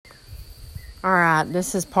All right,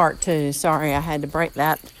 this is part 2. Sorry, I had to break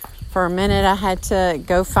that for a minute. I had to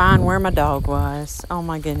go find where my dog was. Oh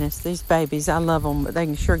my goodness, these babies, I love them, but they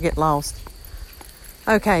can sure get lost.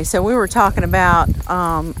 Okay, so we were talking about,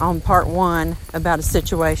 on part 1, about a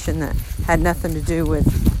situation that had nothing to do with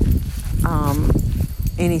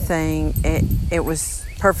anything. It was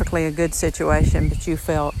perfectly a good situation, but you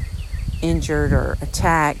felt injured or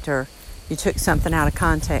attacked, or you took something out of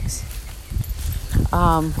context.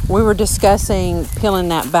 We were discussing peeling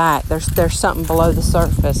that back. There's something below the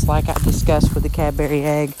surface, like I discussed with the Cadbury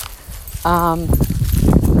egg.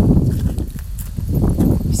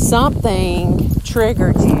 Something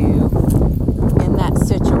triggered you in that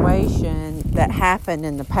situation that happened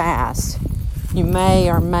in the past. You may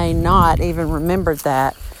or may not even remember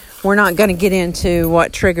that. We're not going to get into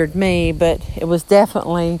what triggered me, but it was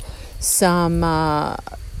definitely some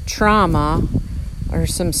trauma or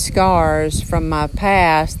some scars from my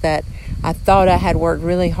past that I thought I had worked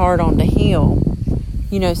really hard on to heal.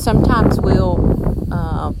 You know, sometimes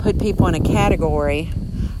we'll put people in a category.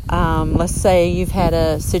 Let's say you've had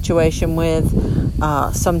a situation with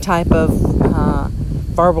some type of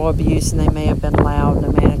verbal abuse, and they may have been loud,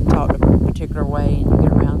 and they may have talked a particular way, and you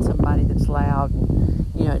get around somebody that's loud, and,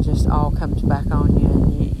 you know, it just all comes back on you,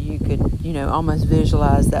 and you could, you know, almost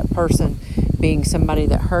visualize that person being somebody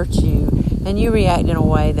that hurts you, and you react in a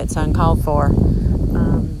way that's uncalled for.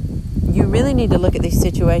 You really need to look at these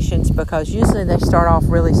situations, because usually they start off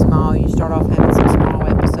really small. You start off having some small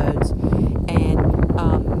episodes,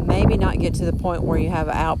 and maybe not get to the point where you have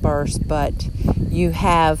an outburst, but you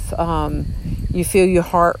have, you feel your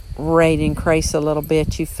heart rate increase a little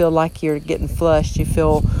bit. You feel like you're getting flushed. You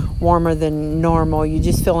feel warmer than normal. You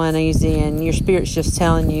just feel uneasy, and your spirit's just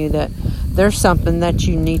telling you that there's something that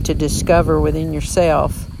you need to discover within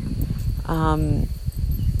yourself.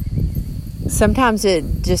 Sometimes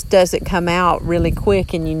it just doesn't come out really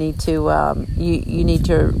quick, and you need to you need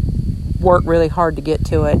to work really hard to get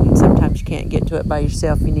to it. And sometimes you can't get to it by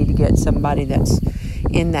yourself. You need to get somebody that's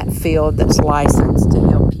in that field, that's licensed, to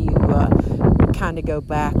help you kind of go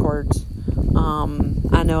backwards.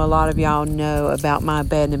 I know a lot of y'all know about my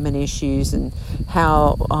abandonment issues and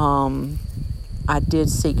how I did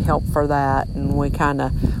seek help for that, and we kind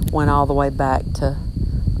of went all the way back to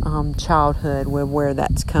childhood, with where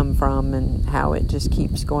that's come from, and how it just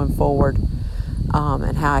keeps going forward,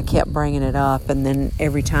 and how I kept bringing it up, and then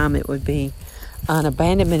every time it would be an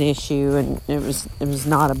abandonment issue, and it was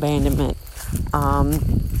not abandonment.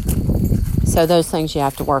 So those things you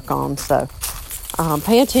have to work on. So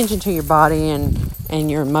pay attention to your body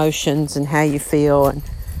and your emotions and how you feel, and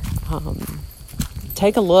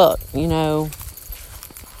take a look, you know,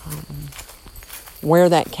 where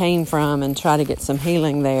that came from, and try to get some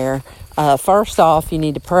healing there. First off, you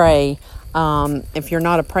need to pray. If you're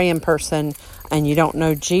not a praying person and you don't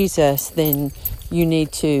know Jesus, then you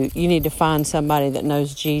need to find somebody that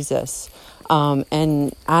knows Jesus.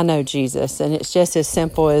 And I know Jesus, and it's just as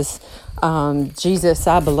simple as Jesus,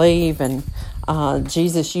 I believe, and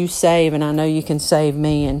Jesus, you save, and I know you can save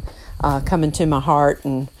me, and come into my heart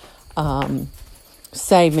and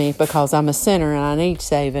save me, because I'm a sinner and I need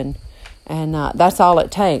saving. And that's all it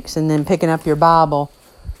takes. And then picking up your Bible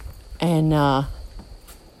and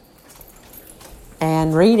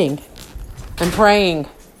reading and praying.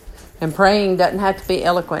 And praying doesn't have to be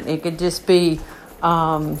eloquent. It could just be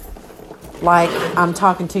like I'm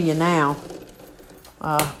talking to you now.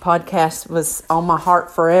 Podcast was on my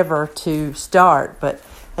heart forever to start, but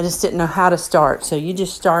I just didn't know how to start. So you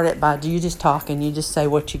just start it by you just talking. You just say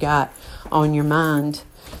what you got on your mind.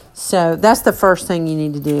 So that's the first thing you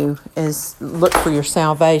need to do, is look for your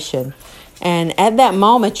salvation. And at that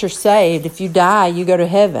moment, you're saved. If you die, you go to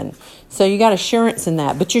heaven. So you got assurance in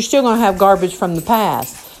that. But you're still going to have garbage from the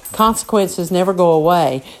past. Consequences never go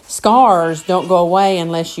away. Scars don't go away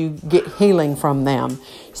unless you get healing from them.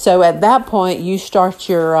 So at that point, you start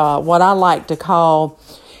your, what I like to call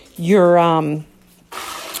your, in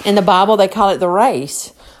the Bible, they call it the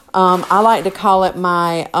race. I like to call it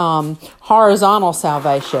my horizontal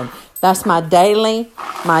salvation. That's my daily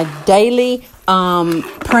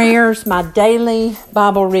prayers, my daily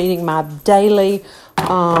Bible reading, my daily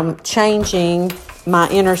changing my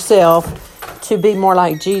inner self to be more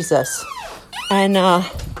like Jesus. And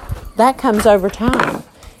that comes over time.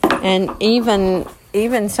 And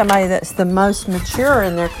even somebody that's the most mature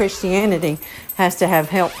in their Christianity has to have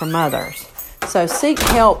help from others. So seek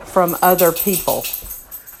help from other people.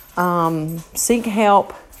 Seek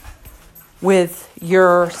help with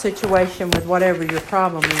your situation, with whatever your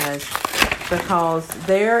problem is, because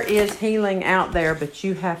there is healing out there, but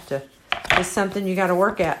you have to, it's something you got to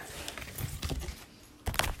work at.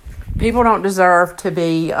 People don't deserve to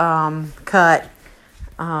be cut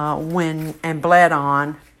and bled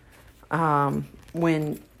on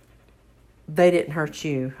when they didn't hurt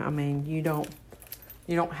you. I mean, you don't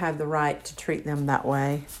have the right to treat them that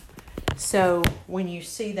way. So when you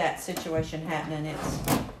see that situation happening,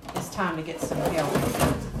 it's time to get some help.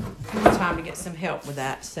 It's time to get some help with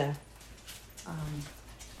that. So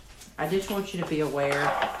I just want you to be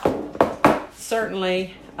aware.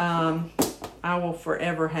 Certainly, I will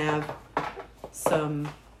forever have some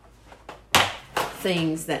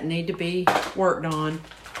things that need to be worked on,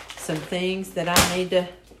 some things that I need to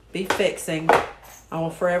be fixing. I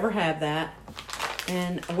will forever have that,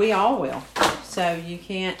 and we all will. So you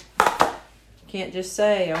can't just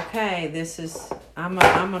say, okay, I'm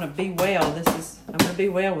gonna be well. I'm gonna be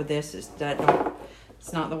well with this. It's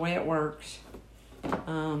not the way it works.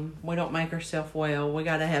 We don't make ourselves well. We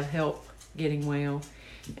got to have help getting well,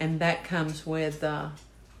 and that comes with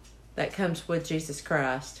Jesus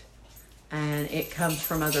Christ, and it comes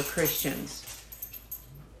from other Christians.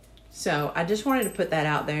 So I just wanted to put that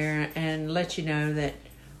out there and let you know that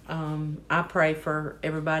I pray for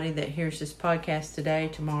everybody that hears this podcast today,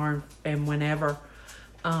 tomorrow, and whenever,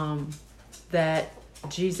 that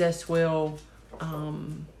Jesus will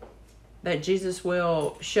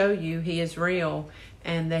show you He is real,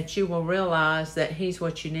 and that you will realize that He's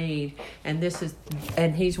what you need, and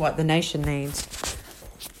He's what the nation needs.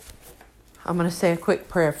 I'm going to say a quick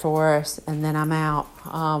prayer for us, and then I'm out.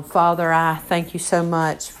 Father, I thank you so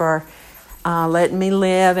much for letting me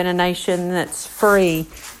live in a nation that's free,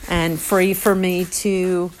 and free for me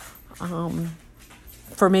to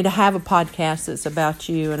have a podcast that's about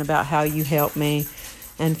you and about how you help me.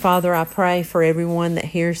 And Father, I pray for everyone that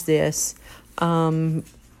hears this, no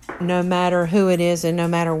matter who it is and no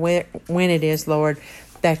matter when it is, Lord,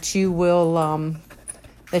 that you will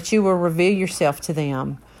reveal yourself to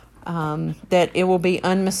them, that it will be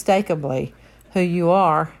unmistakably who you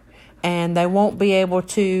are, and they won't be able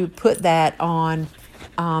to put that on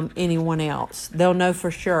anyone else. They'll know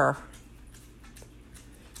for sure.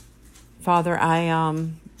 Father, I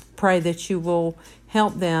pray that you will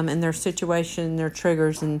help them in their situation, their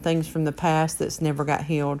triggers, and things from the past that's never got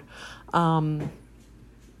healed. I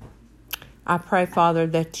pray, Father,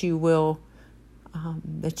 that you will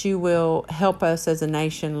help us as a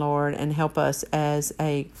nation, Lord, and help us as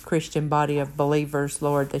a Christian body of believers,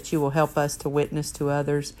 Lord, that you will help us to witness to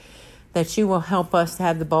others, that you will help us to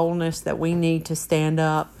have the boldness that we need to stand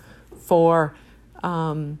up for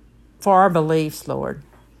our beliefs, Lord.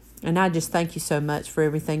 And I just thank you so much for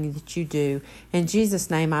everything that you do. In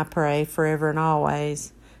Jesus' name I pray forever and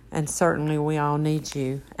always. And certainly we all need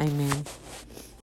you. Amen.